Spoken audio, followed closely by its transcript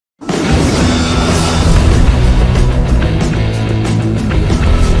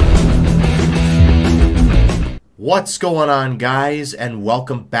What's going on, guys, and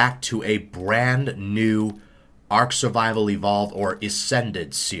welcome back to a brand new Ark Survival Evolved or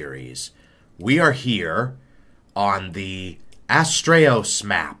Ascended series. We are here on the Astraeos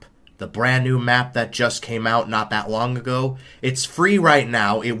map, the brand new map that just came out not that long ago. It's free right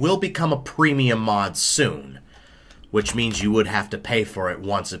now. It will become a premium mod soon, which means you would have to pay for it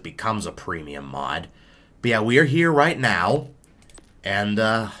once it becomes a premium mod. But yeah, we are here right now, and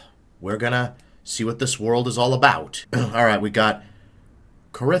we're gonna see what this world is all about. Alright, we got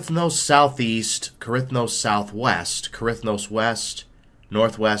Carithnos Southeast, Carithnos Southwest, Carithnos West,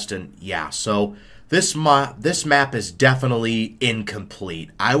 Northwest, and yeah, so this map is definitely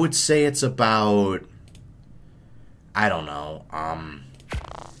incomplete. I would say it's about, I don't know,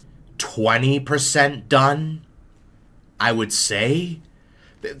 20% done, I would say.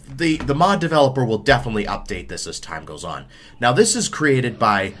 The mod developer will definitely update this as time goes on. Now, this is created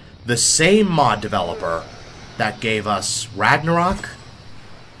by the same mod developer that gave us Ragnarok,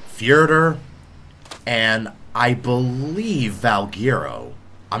 Fjordur, and I believe Valguero.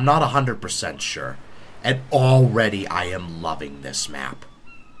 I'm not 100% sure. And already I am loving this map.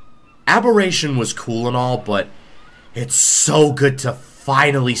 Aberration was cool and all, but it's so good to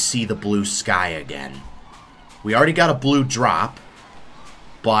finally see the blue sky again. We already got a blue drop,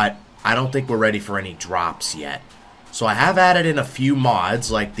 but I don't think we're ready for any drops yet. So I have added in a few mods,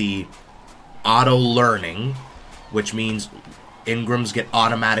 like the auto-learning, which means engrams get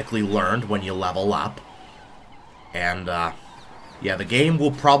automatically learned when you level up. And, yeah, the game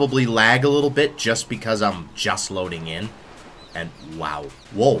will probably lag a little bit just because I'm just loading in. And, wow.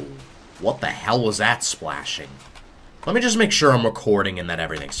 Whoa. What the hell was that splashing? Let me just make sure I'm recording and that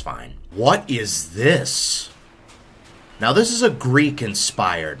everything's fine. What is this? Now, this is a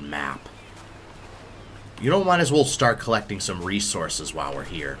Greek-inspired map. You know, might as well start collecting some resources while we're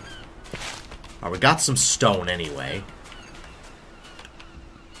here. Alright, we got some stone anyway.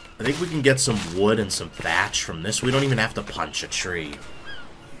 I think we can get some wood and some thatch from this. We don't even have to punch a tree.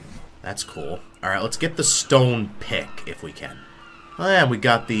 That's cool. Alright, let's get the stone pick if we can. Oh, and we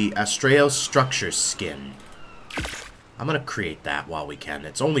got the Astraeos structure skin. I'm gonna create that while we can.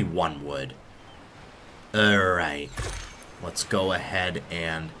 It's only one wood. Alright. Let's go ahead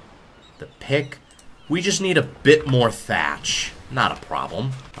and the pick. We just need a bit more thatch. Not a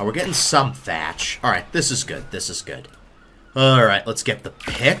problem. Oh, we're getting some thatch. Alright, this is good. This is good. Alright, let's get the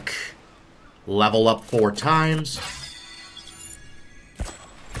pick. Level up 4 times.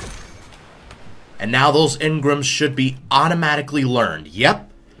 And now those engrams should be automatically learned.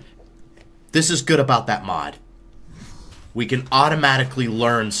 Yep. This is good about that mod. We can automatically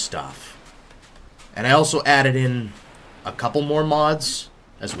learn stuff. And I also added in a couple more mods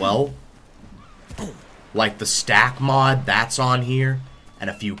as well. Like the stack mod, that's on here. And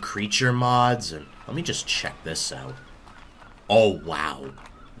a few creature mods. And let me just check this out. Oh, wow.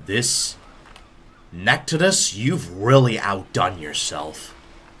 This Nekatus, you've really outdone yourself.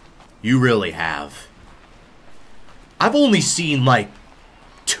 You really have. I've only seen like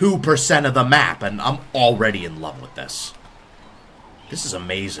 2% of the map, and I'm already in love with this. This is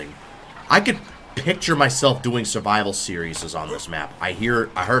amazing. I could picture myself doing survival series on this map. I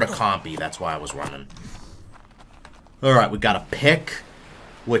heard a compy, that's why I was running. Alright, we got a pick,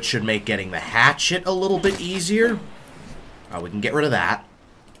 which should make getting the hatchet a little bit easier. Alright, we can get rid of that.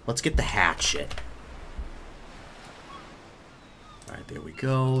 Let's get the hatchet. Alright, there we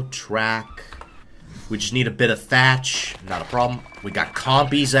go. Track. We just need a bit of thatch. Not a problem. We got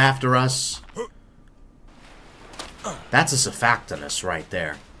compies after us. That's a Cephactinus right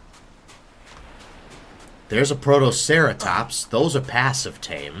there. There's a Protoceratops. Those are passive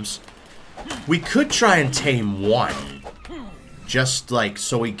tames. We could try and tame one. Just, like,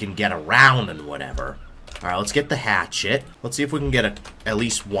 so we can get around and whatever. Alright, let's get the hatchet. Let's see if we can get at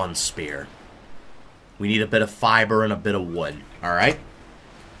least one spear. We need a bit of fiber and a bit of wood. Alright.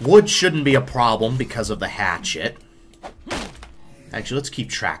 Wood shouldn't be a problem because of the hatchet. Actually, let's keep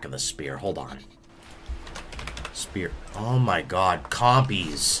track of the spear. Hold on. Spear. Oh my god.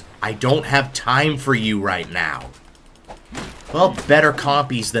 Compies. I don't have time for you right now. Well, better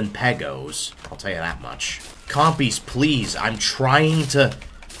compies than pegos. I'll tell you that much. Compies, please. I'm just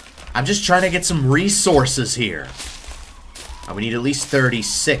trying to get some resources here. We need at least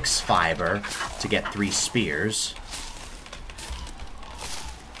 36 fiber to get 3 spears.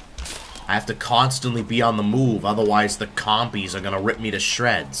 I have to constantly be on the move, otherwise the compies are going to rip me to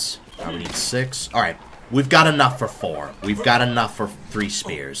shreds. We need 6. Alright, we've got enough for 4. We've got enough for 3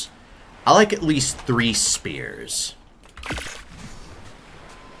 spears. I like at least 3 spears.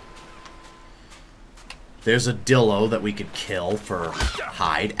 There's a dillo that we could kill for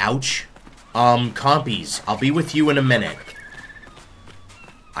hide. Ouch. Compies. I'll be with you in a minute.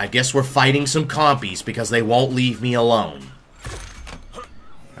 I guess we're fighting some compies because they won't leave me alone.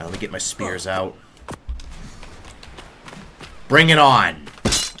 Alright, let me get my spears out. Bring it on!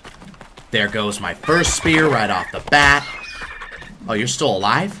 There goes my first spear right off the bat. Oh, you're still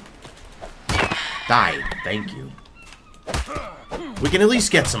alive? Died. Thank you. We can at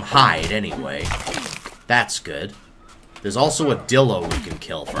least get some hide anyway. That's good. There's also a dillo we can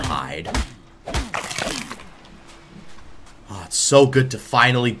kill for hide. Oh, it's so good to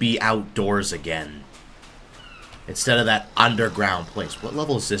finally be outdoors again. Instead of that underground place. What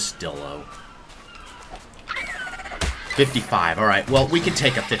level is this dillo? 55. Alright, well, we can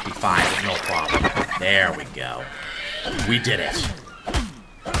take a 55 with no problem. There we go. We did it.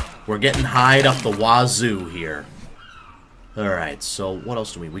 We're getting hide up the wazoo here. Alright, so what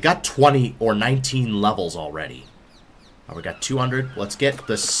else do we... We got 20 or 19 levels already. Oh, we got 200. Let's get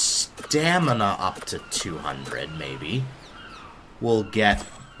the stamina up to 200, maybe. We'll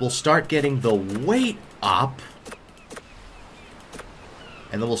start getting the weight up.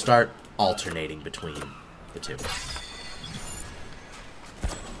 And then we'll start alternating between the two.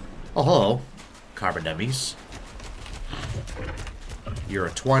 Oh, hello, carbon dummies. You're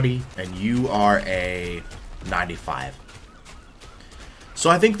a 20, and you are a 95. So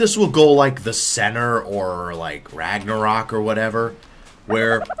I think this will go like the center or like Ragnarok or whatever,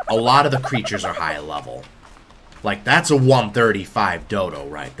 where a lot of the creatures are high level. Like, that's a 135 dodo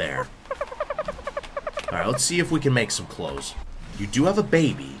right there. Alright, let's see if we can make some clothes. You do have a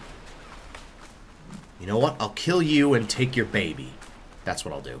baby. You know what? I'll kill you and take your baby. That's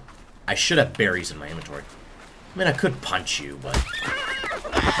what I'll do. I should have berries in my inventory. I mean, I could punch you, but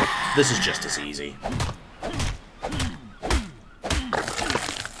this is just as easy.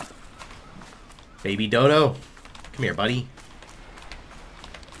 Baby dodo. Come here, buddy.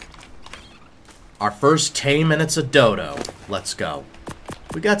 Our first tame, and it's a dodo. Let's go.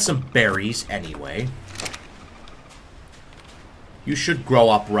 We got some berries anyway. You should grow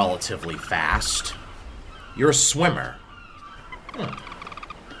up relatively fast. You're a swimmer.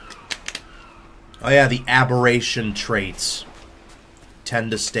 Oh yeah, the aberration traits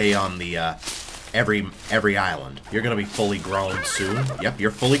tend to stay on the every island. You're gonna be fully grown soon. Yep,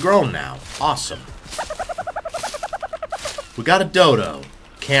 you're fully grown now. Awesome. We got a dodo.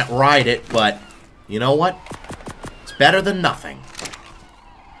 Can't ride it, but you know what? It's better than nothing.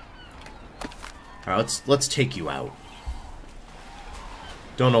 Alright, let's take you out.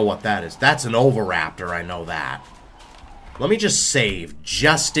 Don't know what that is. That's an Oviraptor, I know that. Let me just save,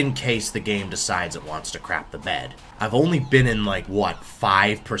 just in case the game decides it wants to crap the bed. I've only been in, like, what,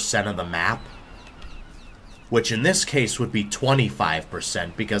 5% of the map? Which in this case would be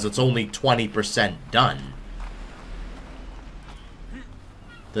 25%, because it's only 20% done.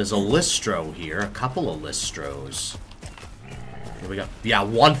 There's a Listro here, a couple of Listros. Here we go. Yeah,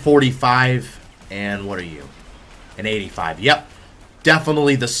 145, and what are you? An 85. Yep,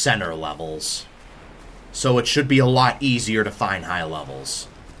 definitely the center levels. So it should be a lot easier to find high levels.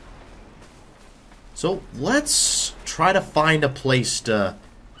 So let's try to find a place to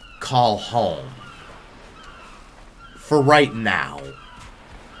call home. For right now.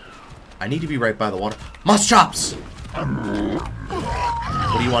 I need to be right by the water. Moss chops!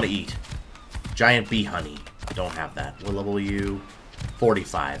 What do you want to eat? Giant bee honey. Don't have that. What level are you?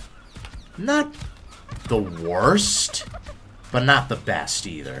 45. Not the worst, but not the best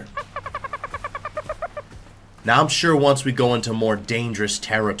either. Now I'm sure once we go into more dangerous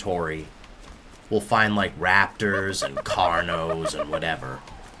territory, we'll find like raptors and carnos and whatever.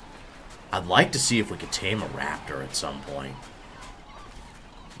 I'd like to see if we could tame a raptor at some point.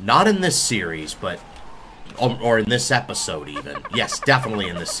 Not in this series, but... Or in this episode, even. Yes, definitely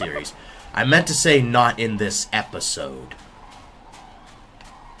in this series. I meant to say not in this episode.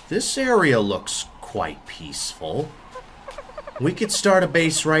 This area looks quite peaceful. We could start a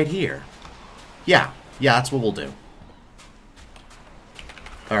base right here. Yeah, that's what we'll do.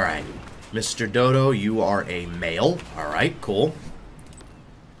 Alright. Mr. Dodo, you are a male. Alright, cool.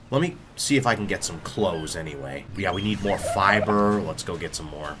 Let me see if I can get some clothes anyway. Yeah, we need more fiber. Let's go get some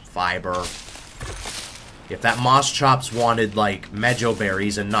more fiber. If that Moss Chops wanted, like, Mejo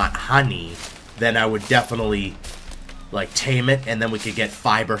berries and not honey, then I would definitely, like, tame it, and then we could get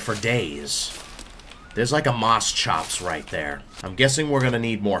fiber for days. There's, like, a Moss Chops right there. I'm guessing we're gonna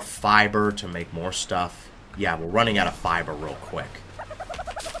need more fiber to make more stuff. Yeah, we're running out of fiber real quick.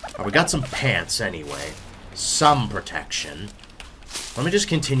 Oh, we got some pants anyway. Some protection. Let me just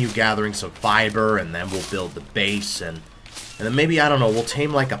continue gathering some fiber, and then we'll build the base, and then maybe, I don't know, we'll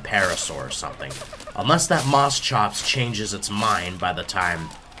tame like a parasaur or something. Unless that Moss Chops changes its mind by the time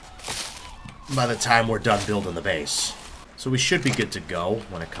by the time we're done building the base. So we should be good to go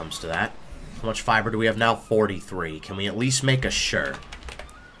when it comes to that. How much fiber do we have now? 43. Can we at least make a shirt?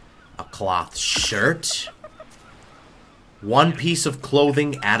 A cloth shirt? One piece of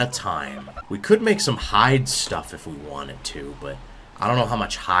clothing at a time. We could make some hide stuff if we wanted to, but I don't know how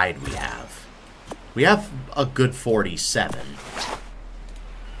much hide we have. We have a good 47.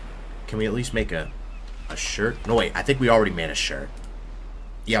 Can we at least make a shirt? No, wait. I think we already made a shirt.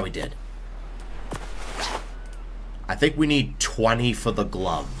 Yeah, we did. I think we need 20 for the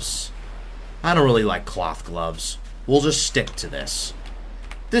gloves. I don't really like cloth gloves. We'll just stick to this.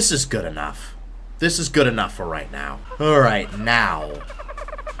 This is good enough. This is good enough for right now. Alright, now.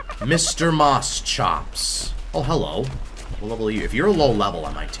 Mr. Moss Chops. Oh, hello. What level are you? If you're a low level,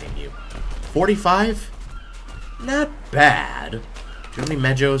 I might tame you. 45? Not bad. Do you have any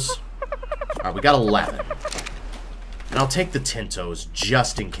Medjos? Alright, we got 11. And I'll take the Tintos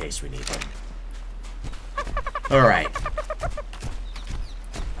just in case we need them. Alright.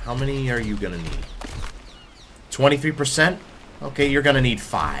 How many are you gonna need? 23%? Okay, you're gonna need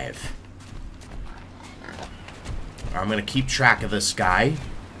 5. I'm gonna keep track of this guy.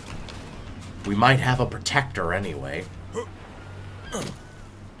 We might have a protector anyway.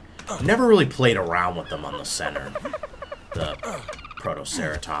 Never really played around with them on the center. The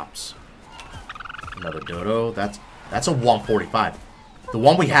Protoceratops. Another dodo. That's a 145. The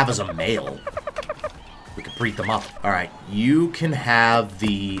one we have is a male. We can breed them up. Alright, you can have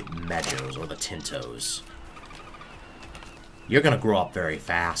the Medjos, or the Tintos. You're gonna grow up very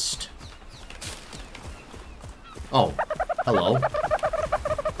fast. Oh, hello.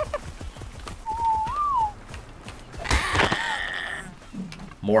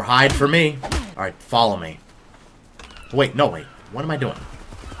 More hide for me. Alright, follow me. Wait, no, wait. What am I doing?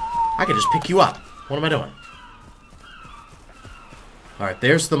 I can just pick you up. What am I doing? Alright,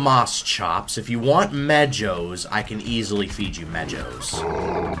 there's the Moss Chops. If you want Medjos, I can easily feed you Medjos.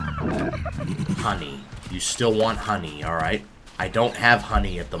 Honey. You still want honey, alright? I don't have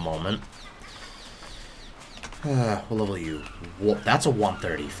honey at the moment. What level are you? Whoa, that's a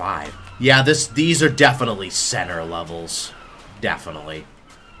 135. Yeah, these are definitely center levels. Definitely.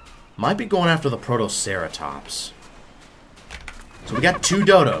 Might be going after the Protoceratops. So we got 2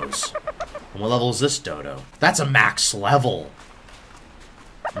 dodos. And what level is this dodo? That's a max level.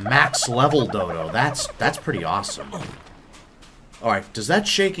 Max level dodo. That's pretty awesome. Alright, does that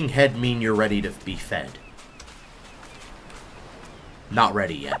shaking head mean you're ready to be fed? Not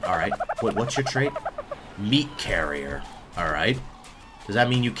ready yet. Alright. What's your trait? Meat carrier. Alright. Does that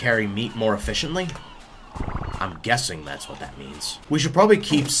mean you carry meat more efficiently? I'm guessing that's what that means. We should probably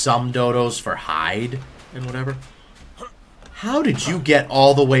keep some dodos for hide and whatever. How did you get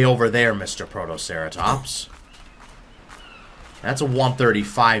all the way over there, Mr. Protoceratops? That's a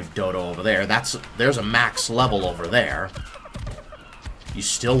 135 dodo over there. There's a max level over there. You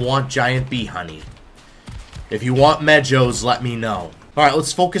still want giant bee honey. If you want Medjos, let me know. Alright,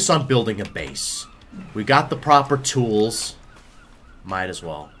 let's focus on building a base. We got the proper tools. Might as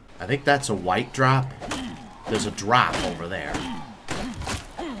well. I think that's a white drop. There's a drop over there.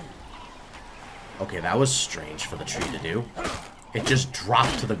 Okay, that was strange for the tree to do. It just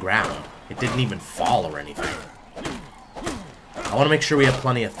dropped to the ground. It didn't even fall or anything. I want to make sure we have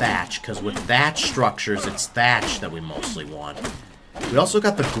plenty of thatch, because with thatch structures, it's thatch that we mostly want. We also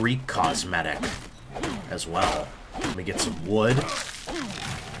got the Greek cosmetic as well. Let me get some wood.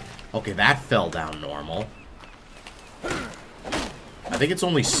 Okay, that fell down normal. I think it's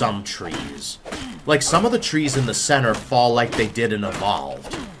only some trees. Like, some of the trees in the center fall like they did in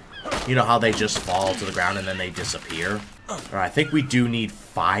Evolved. You know how they just fall to the ground and then they disappear? Alright, I think we do need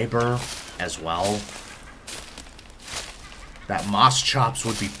fiber as well. That Moss Chops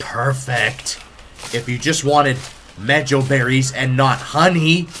would be perfect. If you just wanted Medjo berries and not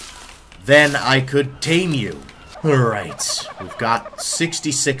honey, then I could tame you. Alright, we've got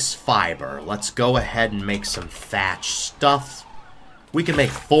 66 fiber. Let's go ahead and make some thatch stuff. We can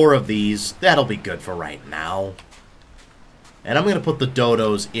make 4 of these. That'll be good for right now. And I'm going to put the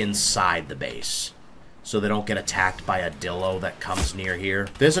dodos inside the base, so they don't get attacked by a dillo that comes near here.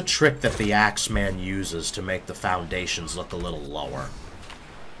 There's a trick that the Axeman uses to make the foundations look a little lower.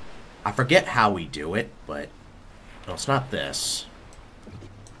 I forget how we do it, but... No, it's not this.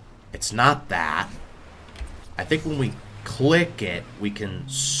 It's not that. I think when we click it, we can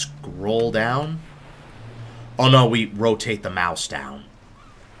scroll down. Oh no, we rotate the mouse down.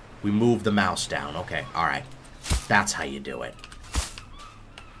 We move the mouse down. Okay, alright. That's how you do it.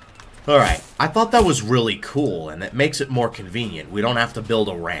 Alright, I thought that was really cool, and it makes it more convenient. We don't have to build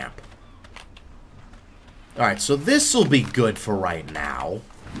a ramp. Alright, so this'll be good for right now.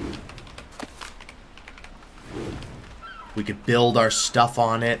 We could build our stuff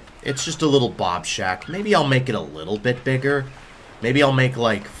on it. It's just a little Bob shack. Maybe I'll make it a little bit bigger. Maybe I'll make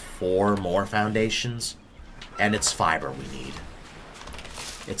like 4 more foundations. And it's fiber we need.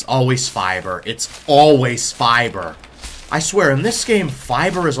 It's always fiber. It's always fiber. I swear, in this game,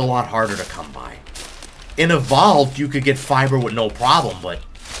 fiber is a lot harder to come by. In Evolved, you could get fiber with no problem, but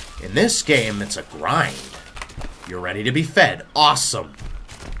in this game, it's a grind. You're ready to be fed. Awesome.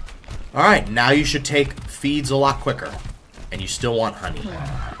 Alright, now you should take feeds a lot quicker. And you still want honey.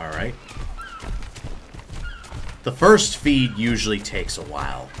 Alright. The first feed usually takes a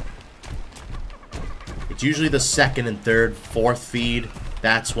while. It's usually the second and third, fourth feed.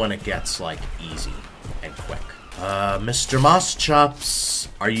 That's when it gets, like, easy and quick. Mr. Moss Chops,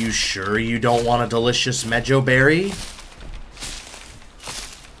 are you sure you don't want a delicious Mejo berry?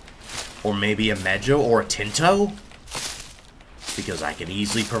 Or maybe a Mejo or a Tinto? Because I can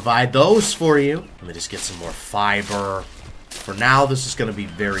easily provide those for you. Let me just get some more fiber. For now, this is going to be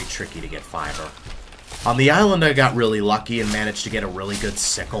very tricky to get fiber. On the island, I got really lucky and managed to get a really good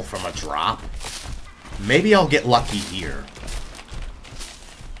sickle from a drop. Maybe I'll get lucky here.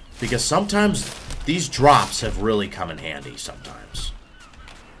 Because sometimes these drops have really come in handy sometimes.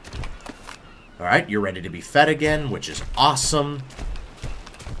 Alright, you're ready to be fed again, which is awesome.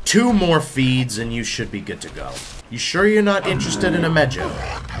 2 more feeds and you should be good to go. You sure you're not interested in a Mejo?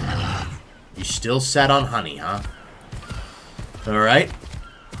 You still set on honey, huh? Alright.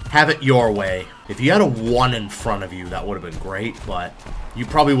 Have it your way. If you had a 1 in front of you, that would have been great, but you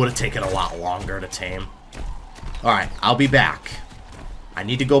probably would have taken a lot longer to tame. Alright, I'll be back. I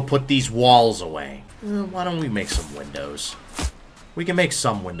need to go put these walls away. Why don't we make some windows? We can make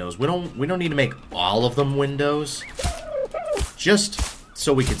some windows. We don't need to make all of them windows. Just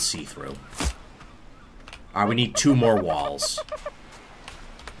so we can see through. Alright, we need 2 more walls.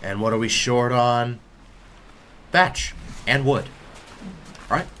 And what are we short on? Thatch and wood.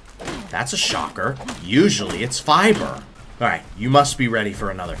 Alright. That's a shocker. Usually it's fiber. Alright, you must be ready for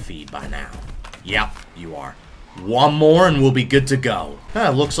another feed by now. Yep, you are. 1 more and we'll be good to go.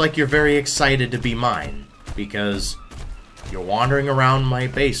 Looks like you're very excited to be mine. Because you're wandering around my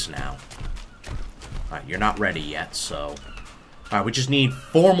base now. Alright, you're not ready yet, so... Alright, we just need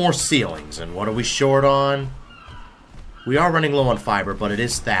 4 more ceilings. And what are we short on? We are running low on fiber, but it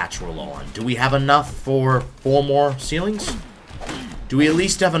is thatch we're low on. Do we have enough for 4 more ceilings? Do we at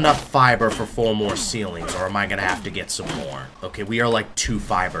least have enough fiber for 4 more ceilings, or am I going to have to get some more? Okay, we are like 2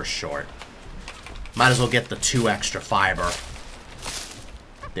 fibers short. Might as well get the 2 extra fiber.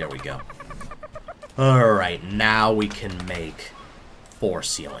 There we go. Alright, now we can make 4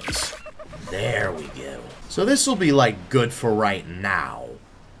 ceilings. There we go. So this will be like good for right now.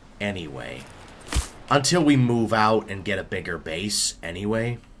 Anyway. Until we move out and get a bigger base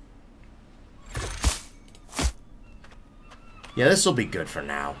anyway. Yeah, this will be good for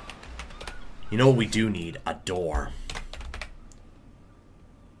now. You know what we do need? A door.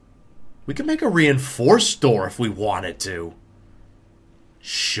 We can make a reinforced door if we wanted to.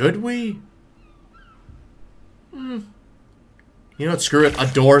 Should we? You know what? Screw it.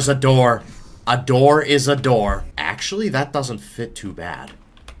 A door's a door. A door is a door. Actually, that doesn't fit too bad.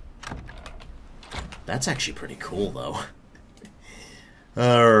 That's actually pretty cool, though.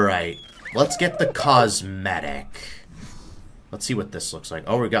 Alright. Let's get the cosmetic. Let's see what this looks like.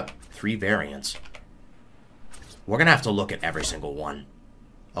 Oh, we got 3 variants. We're gonna have to look at every single one.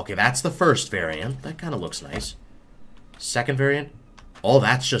 Okay, that's the first variant. That kind of looks nice. Second variant. Oh,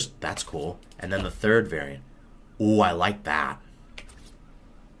 that's cool. And then the third variant. Ooh, I like that.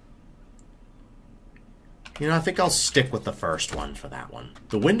 You know, I think I'll stick with the first one for that one.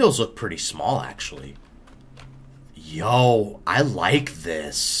 The windows look pretty small, actually. Yo, I like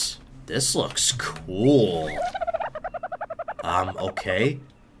this. This looks cool. Okay.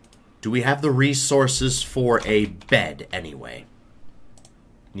 Do we have the resources for a bed, anyway?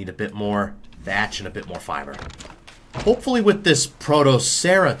 Need a bit more thatch and a bit more fiber. Hopefully with this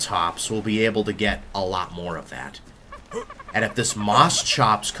Protoceratops, we'll be able to get a lot more of that. And if this Moss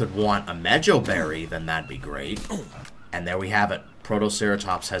Chops could want a Mejo berry, then that'd be great. And there we have it.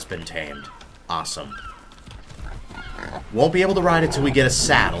 Protoceratops has been tamed. Awesome. Won't be able to ride it till we get a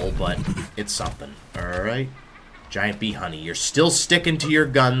saddle, but it's something. Alright. Giant bee honey. You're still sticking to your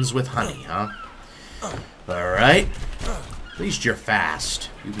guns with honey, huh? Alright. At least you're fast.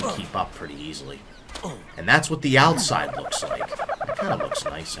 You can keep up pretty easily. And that's what the outside looks like. It kind of looks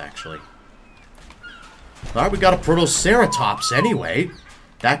nice, actually. Alright, we got a Protoceratops anyway.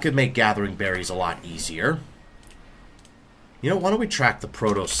 That could make gathering berries a lot easier. You know, why don't we track the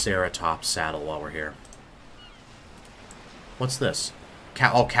Protoceratops saddle while we're here? What's this?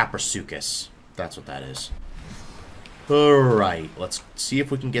 Oh, Caprasuchus. That's what that is. Alright, let's see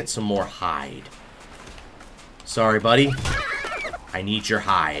if we can get some more hide. Sorry, buddy. I need your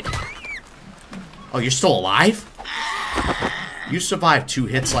hide. Oh, you're still alive? You survived 2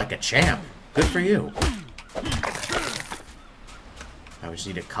 hits like a champ. Good for you. I just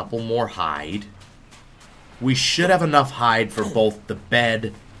need a couple more hide. We should have enough hide for both the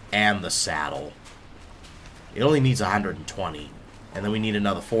bed and the saddle. It only needs 120. And then we need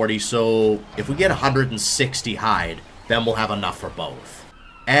another 40. So if we get 160 hide, then we'll have enough for both.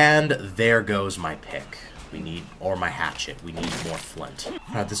 And there goes my pick. We need, or my hatchet. We need more flint.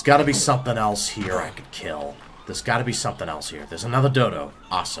 Alright, there's got to be something else here I could kill. There's got to be something else here. There's another dodo.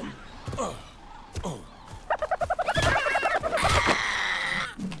 Awesome.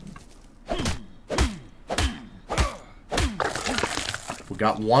 We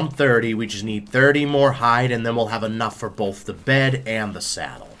got 130. We just need 30 more hide, and then we'll have enough for both the bed and the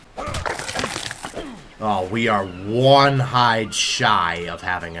saddle. Oh, we are 1 hide shy of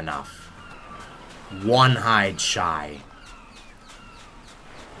having enough. 1 hide shy.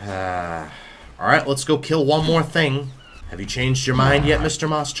 Alright, let's go kill one more thing. Have you changed your mind yet, Mr.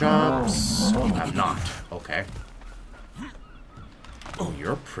 Moss Chops? You have not. Okay. Oh,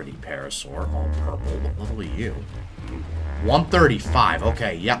 you're a pretty parasaur. All purple. What level are you? 135.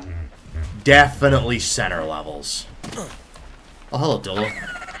 Okay, yep. Definitely center levels. Oh, hello, Dillo.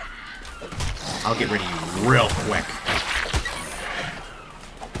 I'll get rid of you real quick.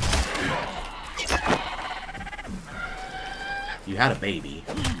 You had a baby.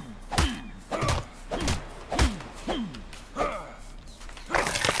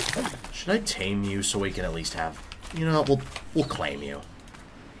 Should I tame you so we can at least have... You know what, we'll claim you.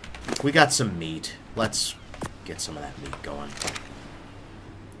 We got some meat. Let's get some of that meat going.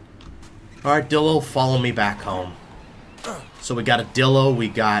 Alright, Dillo, follow me back home. So we got a Dillo, we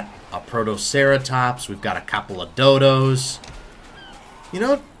got a Protoceratops, we've got a couple of dodos. You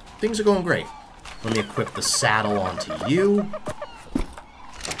know, things are going great. Let me equip the saddle onto you.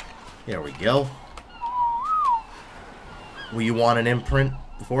 There we go. Will you want an imprint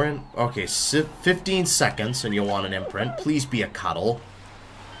beforehand? Okay, 15 seconds and you'll want an imprint. Please be a cuddle.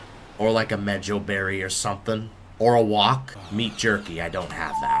 Or like a Mejo berry or something. Or a walk. Meat jerky, I don't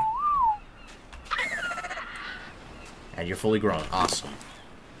have that. And you're fully grown. Awesome.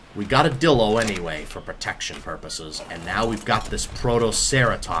 We got a Dillo anyway for protection purposes. And now we've got this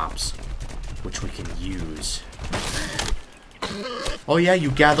Protoceratops, which we can use. Oh yeah,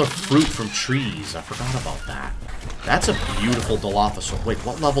 you gather fruit from trees. I forgot about that. That's a beautiful Dilophosaur. Wait,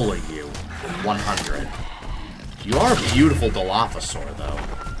 what level are you? 100. You are a beautiful Dilophosaur, though.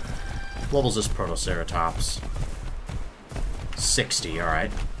 What level's this Protoceratops? 60,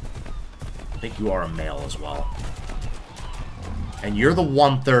 alright. I think you are a male as well. And you're the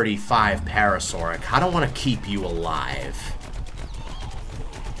 135 Parasaur. I kind of want to keep you alive.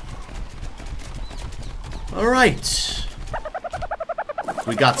 Alright.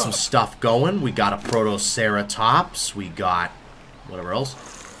 We got some stuff going. We got a Protoceratops. We got whatever else.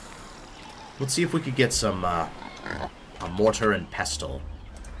 Let's see if we could get some a mortar and pestle.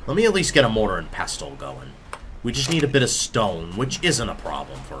 Let me at least get a mortar and pestle going. We just need a bit of stone, which isn't a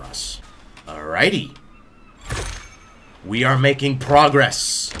problem for us. Alrighty. We are making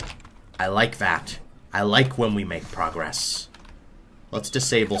progress. I like that. I like when we make progress. Let's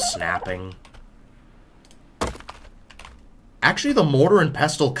disable snapping. Actually, the mortar and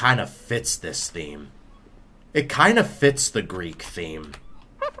pestle kind of fits this theme. It kind of fits the Greek theme.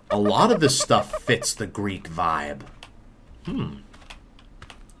 A lot of this stuff fits the Greek vibe.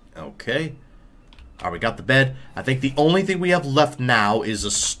 Okay. Alright, we got the bed. I think the only thing we have left now is a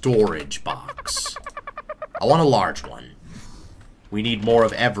storage box. I want a large one. We need more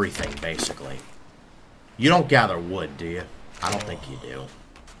of everything, basically. You don't gather wood, do you? I don't think you do.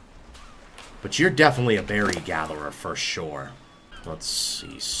 But you're definitely a berry gatherer for sure. Let's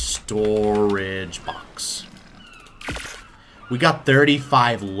see. Storage box. We got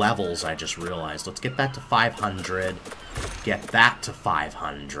 35 levels, I just realized. Let's get that to 500. Get that to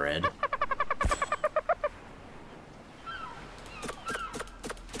 500.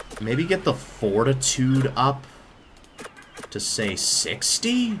 Maybe get the fortitude up to, say,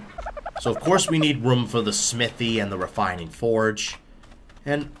 60? So, of course, we need room for the smithy and the refining forge.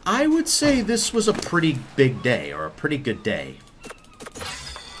 And I would say this was a pretty big day, or a pretty good day.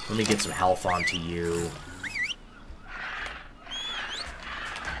 Let me get some health onto you.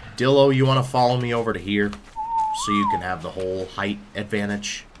 Dillo, you want to follow me over to here? So you can have the whole height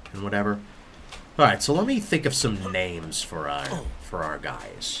advantage and whatever. Alright, so let me think of some names for our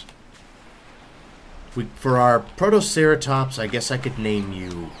guys. For our Protoceratops, I guess I could name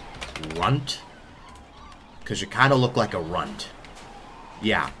you Runt. Because you kind of look like a runt.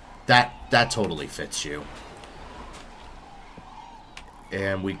 Yeah, that totally fits you.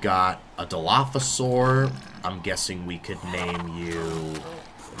 And we got a Dilophosaur. I'm guessing we could name you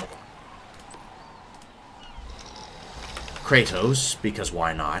Kratos, because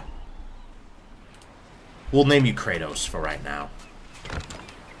why not? We'll name you Kratos for right now.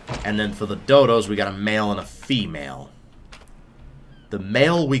 And then for the dodos, we got a male and a female. The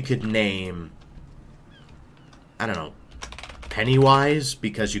male we could name, I don't know, Pennywise,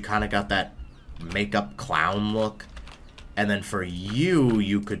 because you kind of got that makeup clown look. And then for you,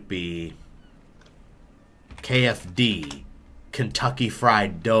 you could be KFD, Kentucky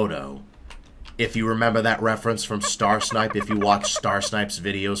Fried Dodo. If you remember that reference from Star Snipe, if you watch Star Snipe's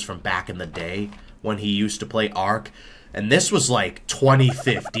videos from back in the day when he used to play Ark. And this was like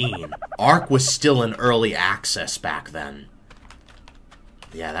 2015. Ark was still in early access back then.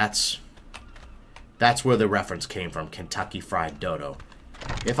 Yeah, that's where the reference came from, Kentucky Fried Dodo.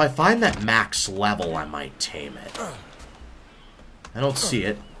 If I find that max level, I might tame it. I don't see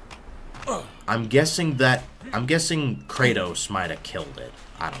it. I'm guessing Kratos might have killed it.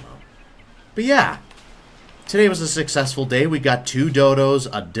 I don't know. But yeah, today was a successful day. We got 2 dodos,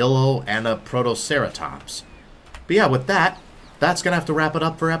 a Dillo, and a Protoceratops. But yeah, with that, that's going to have to wrap it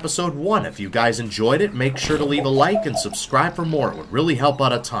up for episode 1. If you guys enjoyed it, make sure to leave a like and subscribe for more. It would really help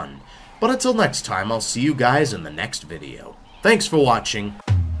out a ton. But until next time, I'll see you guys in the next video. Thanks for watching.